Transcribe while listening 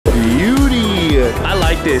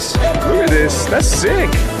like this. Look at this. That's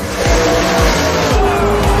sick.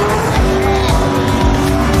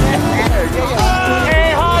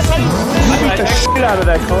 Hey, Haas, how you doing? I beat the shit out of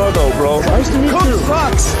that car though, bro. Nice to meet you.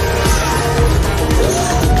 CookSux.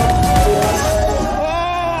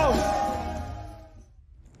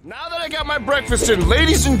 Now that I got my breakfast in,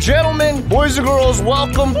 ladies and gentlemen, boys and girls,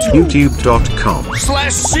 welcome to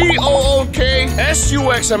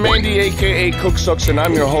youtube.com/COOKSUX. I'm Andy, aka CookSux, and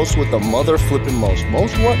I'm your host with the mother flipping most.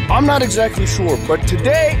 Most what? I'm not exactly sure, but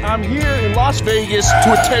today I'm here in Las Vegas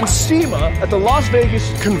to attend Sema at the Las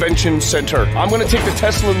Vegas Convention Center. I'm gonna take the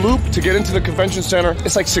Tesla Loop to get into the convention center.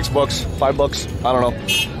 It's like $6, $5, I don't know.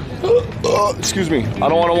 Excuse me, I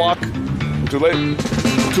don't wanna walk. I'm too late, I'm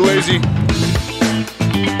too lazy.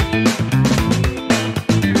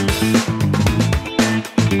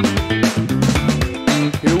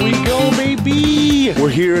 We're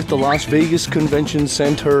here at the Las Vegas Convention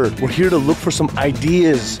Center. We're here to look for some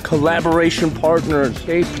ideas, collaboration partners,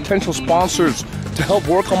 okay, potential sponsors to help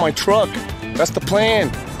work on my truck. That's the plan.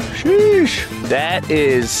 Sheesh. That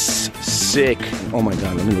is sick. Oh my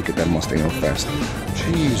God, let me look at that Mustang real fast.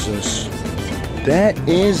 Jesus. That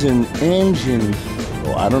is an engine.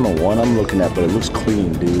 Well, I don't know what I'm looking at, but it looks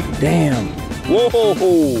clean, dude. Damn. Whoa.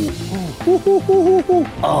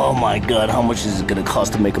 Oh my God, how much is it gonna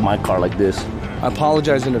cost to make my car like this? I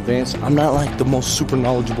apologize in advance. I'm not like the most super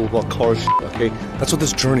knowledgeable about cars, okay? That's what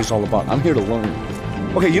this journey's all about. I'm here to learn.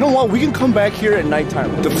 Okay, you know what? We can come back here at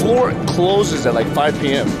nighttime. The floor closes at like 5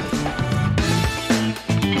 p.m.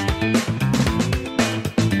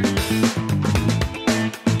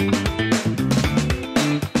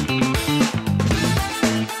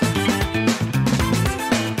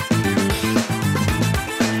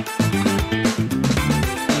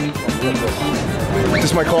 This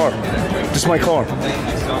is my car. This is my car.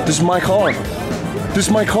 This is my car. This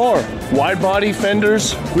is my car. Wide body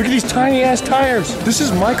fenders. Look at these tiny ass tires. This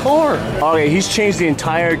is my car. Okay, he's changed the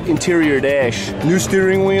entire interior dash. New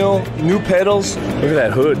steering wheel, new pedals. Look at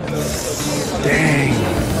that hood. Dang.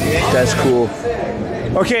 That's cool.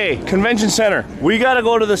 Okay, convention center. We gotta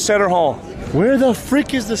go to the center hall. Where the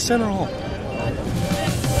frick is the center hall?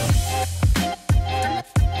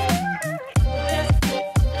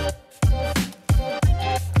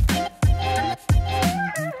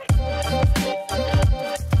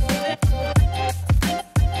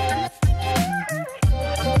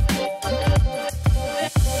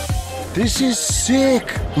 This is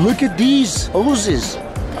sick. Look at these hoses.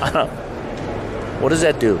 What does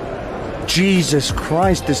that do? Jesus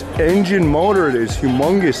Christ, this engine motor, it is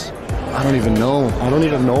humongous. I don't even know. I don't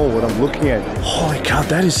even know what I'm looking at. Holy cow,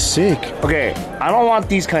 that is sick. Okay, I don't want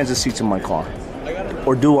these kinds of seats in my car.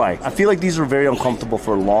 Or do I? I feel like these are very uncomfortable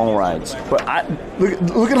for long rides. But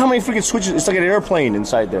look at how many freaking switches. It's like an airplane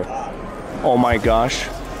inside there. Oh my gosh.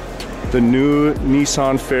 The new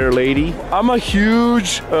Nissan Fairlady. I'm a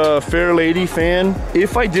huge Fairlady fan.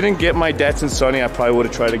 If I didn't get my Datsun Sunny, I probably would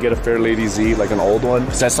have tried to get a Fairlady Z, like an old one.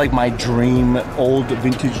 Because that's like my dream old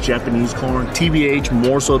vintage Japanese car. TBH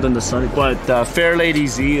more so than the Sunny. But the Fairlady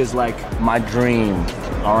Z is like my dream.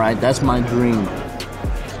 All right, that's my dream.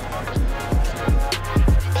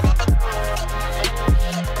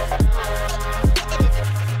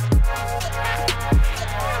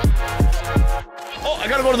 I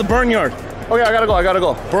gotta go to the Burnyard. Okay, I gotta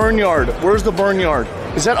go. Burnyard. Where's the Burnyard?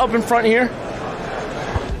 Is that up in front here?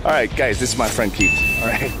 All right, guys, this is my friend Keith. All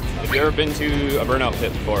right. Have you ever been to a burnout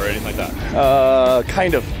pit before or anything like that?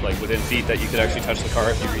 Kind of. Like within feet that you could actually touch the car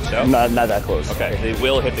if you reached out? Not that close. Okay, they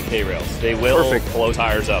will hit the K-rails. They will blow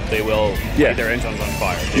tires up. They will light their engines on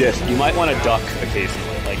fire. Yes. You might want to duck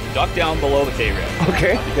occasionally. Like, duck down below the K-rail.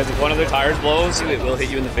 Okay. Because if one of their tires blows, it will hit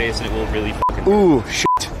you in the face and it will really fucking hurt. Ooh, shit.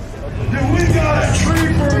 Dude, we got a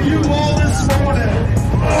treat for you all this morning.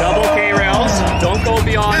 Double K-rails. Don't go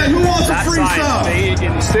beyond that sign. Stay in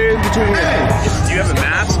between. Hey. Do you have a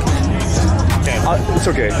mask? Okay. It's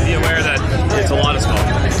okay. Be aware that it's a lot of smoke.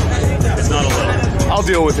 It's not a little. I'll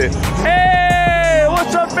deal with it. Hey,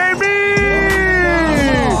 what's up, baby?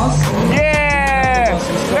 Yeah,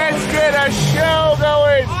 let's get a show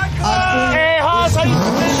going. Hey, Haas, how you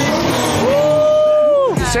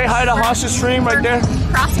doing? Woo! Say hi to Haas's stream right there.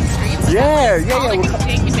 Crossing streams. Yeah. They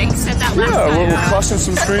said that last time. We're crossing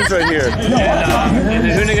some streams right here. And in the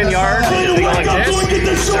Hoonigan yard, they go like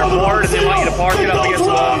this. They're bored and they want you to park it up against the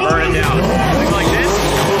wall and burn it down. They go like this.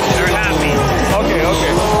 They're happy. Okay.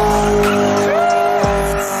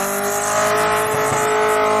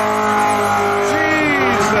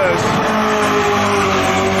 Jesus.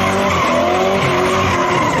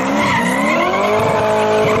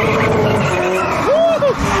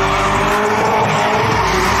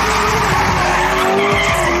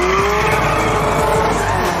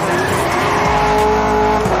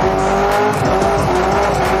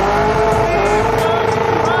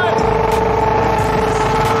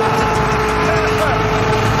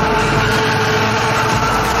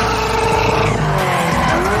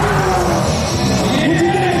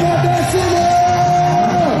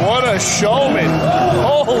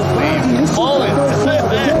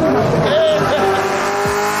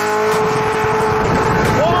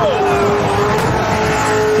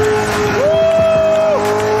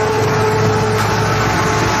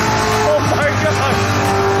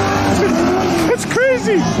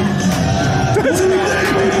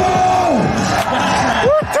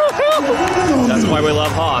 why we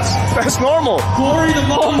love Haas. That's normal. Glory to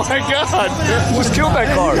Oh my God. Just killed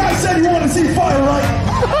that car. You guys said you want to see fire, right?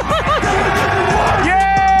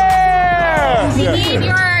 Yeah! We need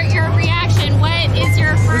your reaction. What is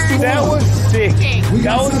your first? That was sick.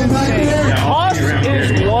 That was insane. Haas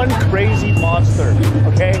is one crazy monster.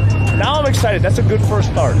 Okay? Now I'm excited. That's a good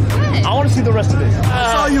first start. I want to see the rest of this.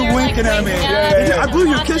 I saw you winking at me. I blew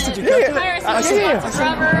your kiss. Did you catch it?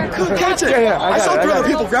 Catch it. I saw three other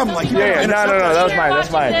people grab them like you. Yeah, no, that was mine.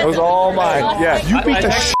 That's mine. It was all mine. Yeah, you beat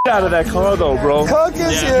the shit out of that car though, bro. Cook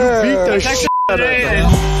is here. You beat the shit out of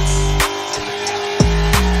that.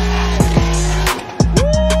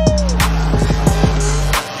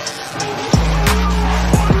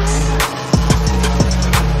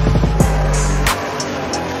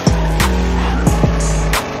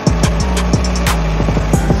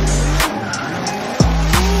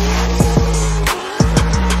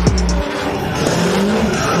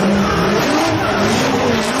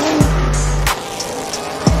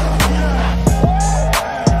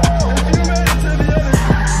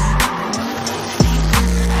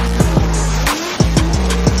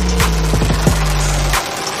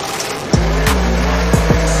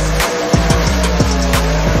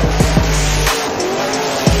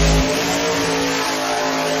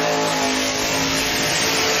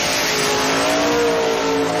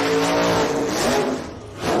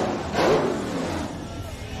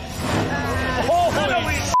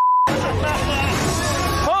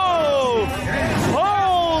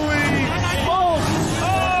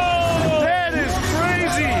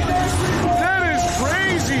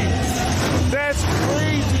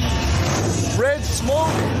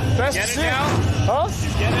 Get it now? Huh?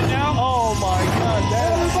 Get it now? Oh my God,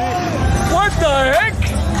 that is sick. What the heck?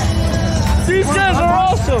 These guys are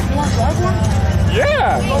awesome.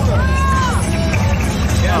 Yeah.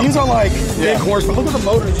 These are like big horse, but look at the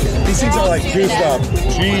motors. These things are like juiced up.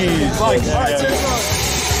 Jeez. Like,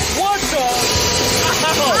 What the?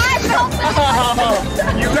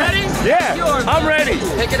 You ready? Yeah, I'm ready.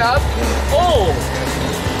 Pick it up. Oh.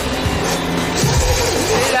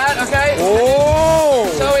 See that? Okay? Oh.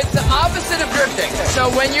 So it's the opposite of drifting. So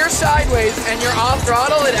when you're sideways and you're off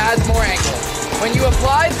throttle, it adds more angle. When you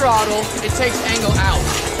apply throttle, it takes angle out.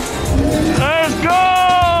 Let's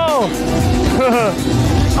go.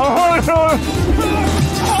 Oh no.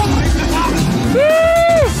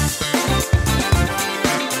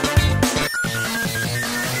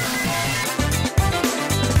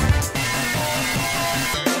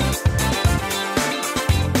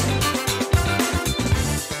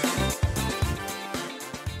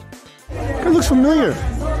 It looks familiar.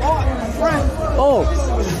 Oh,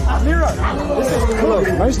 Mira, this is Cook.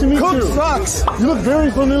 nice to meet you. CookSux. You look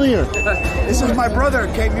very familiar. This is my brother,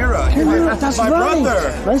 K Mira. That's my right.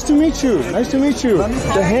 brother. Nice to meet you. Nice to meet you.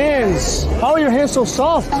 The hands. How are your hands so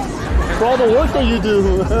soft? For all the work that you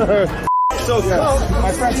do. So Cook,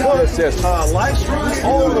 my friend Cook, live streams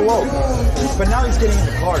all over the world. But now he's getting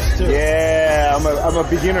into cars too. Yeah, I'm a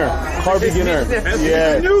beginner. Car beginner.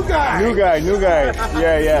 Yeah. New guy. New guy.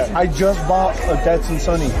 Yeah. I just bought a Datsun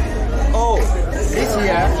Sunny. Oh, it's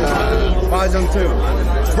Bajong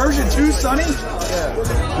 2. Version 2, Sonny?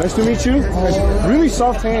 Nice to meet you. Really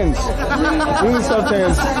soft hands. Really soft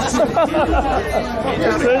hands.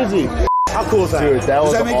 That's crazy. How cool is that? Dude, that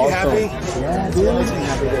was Does that make awesome. you happy? Yeah, dude. That makes me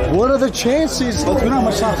happy, dude. What are the chances? Look, we don't have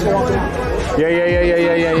much time to walk through.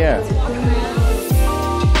 Yeah.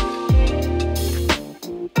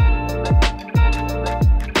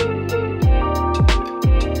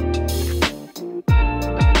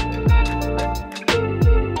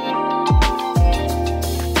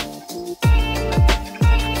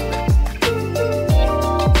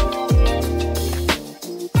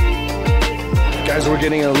 Guys, we're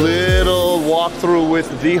getting a little walkthrough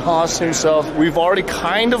with the Haas himself. We've already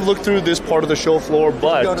kind of looked through this part of the show floor,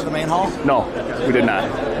 but Go to the main hall? no, we did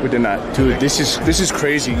not. Dude, this is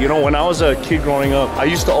crazy. You know, when I was a kid growing up, I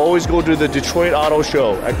used to always go to the Detroit Auto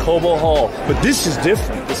Show at Cobo Hall. But this is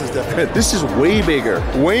different. This is way bigger,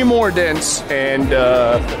 way more dense, and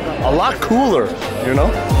a lot cooler, you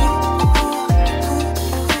know?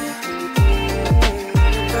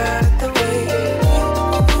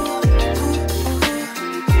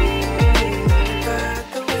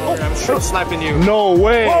 Slapping you. No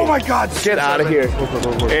way. Oh my God. Get out of here.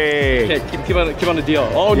 Hey. Okay, keep on the deal.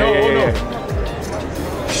 Oh no, Yeah.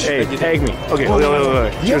 Hey, tag me. Okay, wait.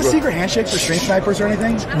 Do you have a secret handshake for stream snipers or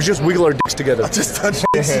anything? We just wiggle our dicks together. Just touch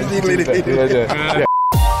it. Yeah.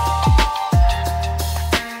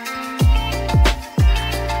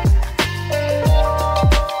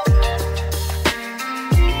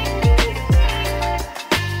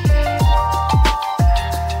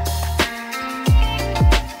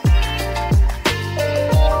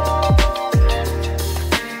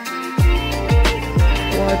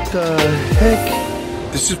 the heck?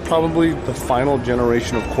 This is probably the final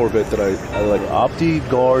generation of Corvette that I like.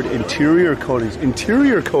 OptiGuard interior coatings.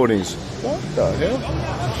 Interior coatings. What the hell?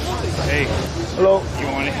 Hey. Hello. You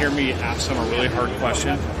want to hear me ask them a really hard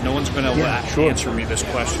question? No one's been able to answer me this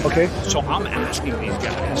question. Okay. So I'm asking these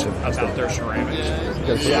guys about their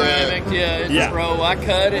ceramics. Ceramic, it's bro. I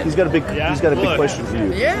cut it. He's got a big question for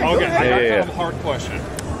you. Yeah. Okay. I Yeah. have a hard question.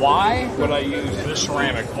 Why would I use this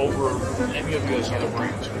ceramic over any of those other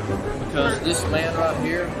brands? Because this man right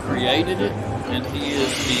here created it, and he is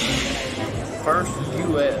the first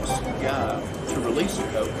U.S. guy to release a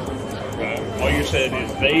coat. All you said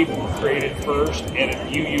is they created it first,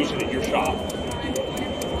 and you use it at your shop.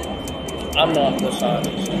 I'm not the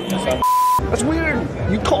scientist. That's weird.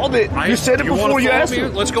 You called it. You said it before you asked me.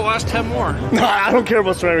 Let's go ask 10 more. No, I don't care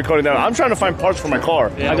about ceramic coating now. I'm trying to find parts for my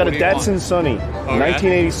car. Yeah, I got a what do you Datsun want? Sunny,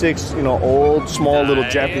 1986, you know, old, small little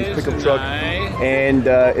Japanese pickup truck, and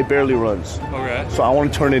it barely runs. Okay. So I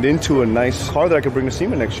want to turn it into a nice car that I could bring to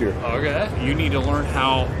Sema next year. Okay. You need to learn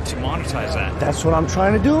how to monetize that. That's what I'm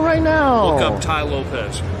trying to do right now. Look up Ty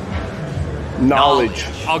Lopez. Knowledge.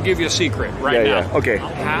 I'll give you a secret right now. Yeah. Okay.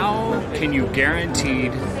 How can you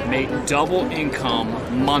guaranteed make double income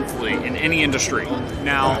monthly in any industry?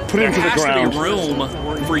 Now, Put it into the ground. there has to be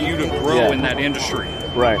room for you to grow in that industry.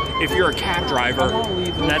 Right. If you're a cab driver,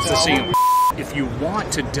 that's the same. If you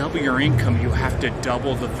want to double your income, you have to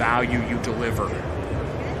double the value you deliver.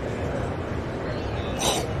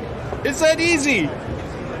 It's that easy.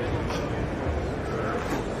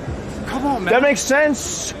 Come on, man. That makes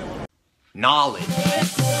sense. Knowledge.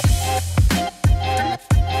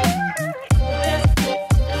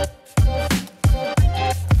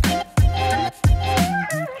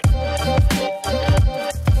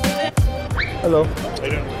 Hello.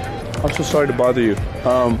 I'm so sorry to bother you.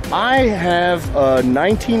 I have a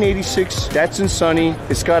 1986 Datsun Sunny.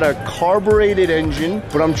 It's got a carbureted engine,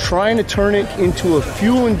 but I'm trying to turn it into a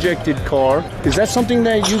fuel-injected car. Is that something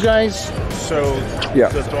that you guys... So,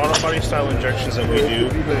 the throttle body style injections that we do,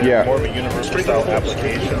 they're more of a universal style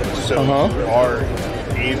application. So you are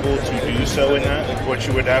able to do so in that. What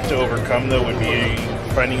you would have to overcome, though, would be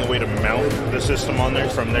finding a way to mount the system on there.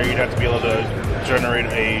 From there, you'd have to be able to generate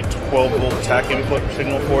a 12-volt tack input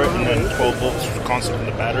signal for it, and then 12 volts constant in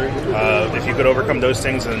the battery. If you could overcome those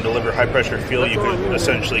things and deliver high-pressure fuel, you could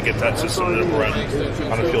essentially get that system to run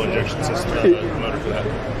on a fuel injection system motor for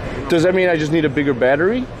that. Does that mean I just need a bigger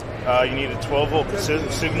battery? You need a 12-volt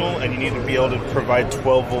signal, and you need to be able to provide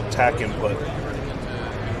 12-volt tack input.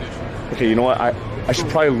 Okay, you know what? I should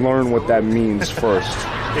probably learn what that means first.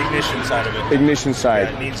 Ignition side of it. Ignition side.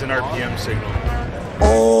 Yeah, it needs an RPM signal.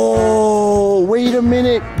 Oh, wait a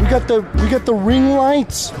minute. We got the ring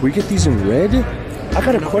lights. Can we get these in red? I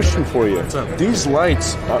got a question for you. What's up? These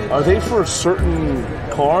lights, are they for certain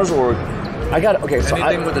cars or... So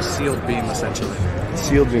anything with a sealed beam, essentially.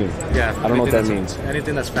 Sealed beam. Yeah. I don't know what that means.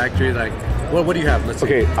 Anything that's factory, like, what do you have? Let's see.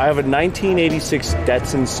 Okay, I have a 1986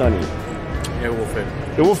 Datsun Sunny. It will fit.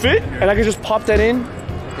 It will fit? And I can just pop that in?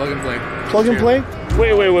 Plug and play. Plug and play?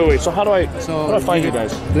 Wait. So how do I find you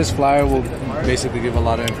guys? This flyer will basically give a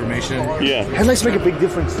lot of information. Yeah. Headlights make a big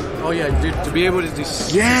difference. Oh yeah, dude, to be able to just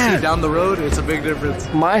see down the road, it's a big difference.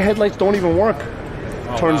 My headlights don't even work.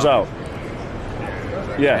 Turns out.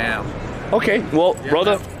 Yeah. Damn. Okay, well,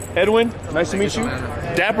 brother, Edwin, nice to meet you.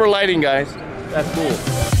 Dapper lighting, guys. That's cool.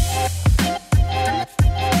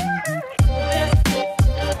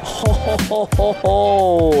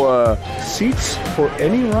 Seats for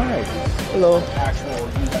any ride. Hello.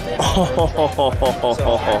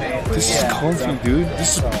 This is comfy, dude.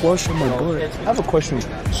 This is plush on my butt. I have a question.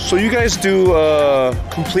 So you guys do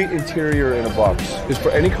complete interior in a box? Is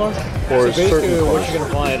for any car? Or so basically what you're going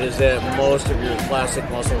to find is that most of your classic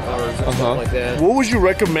muscle cars and stuff like that. What would you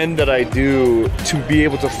recommend that I do to be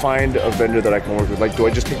able to find a vendor that I can work with? Like, do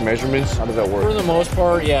I just take measurements? How does that work? For the most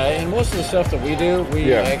part, yeah. And most of the stuff that we do,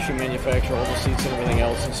 we actually manufacture all the seats and everything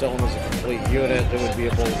else and sell them as a complete unit. That would be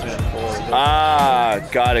a bullpen for. Ah,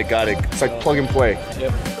 got it. It's like plug and play.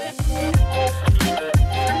 Yep.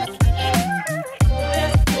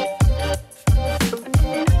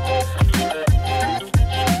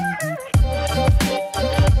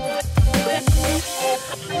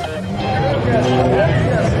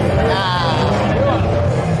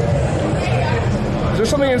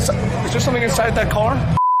 Is there something inside that car?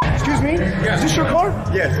 Excuse me? Is this your car?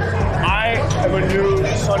 Yes. I am a new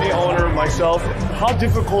Sunny owner myself. How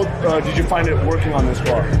difficult did you find it working on this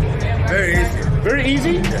car? Very easy. Very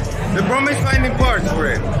easy? The problem is finding parts for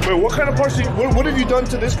it. Wait, what kind of parts? What have you done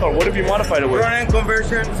to this car? What have you modified it with? Front end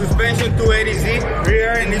conversion, suspension 280Z, rear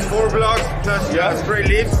end is 4 blocks plus straight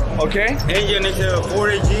leaves. Okay. Engine is a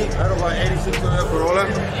 4AG out of an 86 Corolla.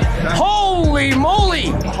 Holy moly!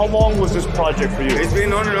 How long was this project for you? It's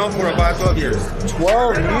been on and off for about 12 years.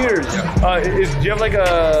 12 years. Do you have like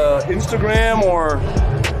a Instagram or?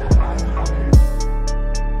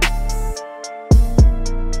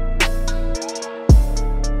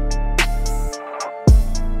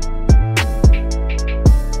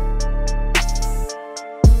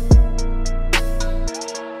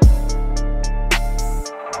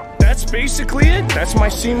 Basically it. That's my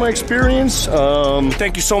Sema experience.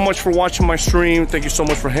 Thank you so much for watching my stream. Thank you so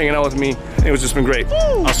much for hanging out with me. It was just been great.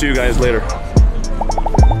 I'll see you guys later.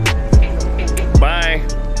 Bye.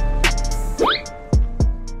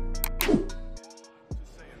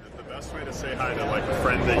 The best way to say hi to like a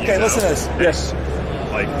friend that you Okay, know. listen to this. Yes.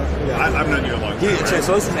 Like, I've known you a long time, right?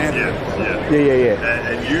 So listen, Andrew. Yeah.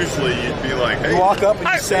 And usually you'd be like, hey. You walk up and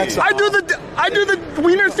you sex off. I do the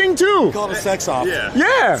wiener thing too. We call it a sex off.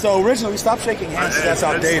 Yeah. So originally we stopped shaking hands because that's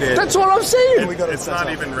outdated. That's what I'm saying. And we go to It's sex not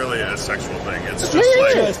off. even really a sexual thing. It's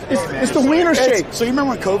just It's the wiener shake. So you remember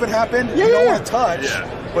when COVID happened? Yeah, you don't yeah. want to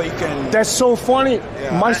touch, but you can. That's so funny.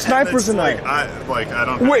 My snipers and I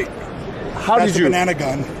don't. Wait, how That's did the you? banana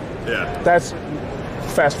gun. Yeah. That's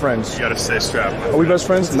fast friends. You gotta stay strapped. Are we best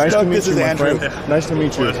friends? Nice to meet This you, is my Andrew. friend. Nice to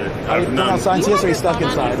meet you. Pleasure. Are you putting on signs here, so he's stuck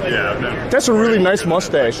inside? Yeah, I've known. That's a really nice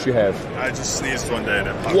mustache you have. I just sneezed one day and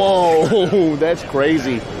it popped. Whoa, that's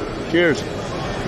crazy. Cheers.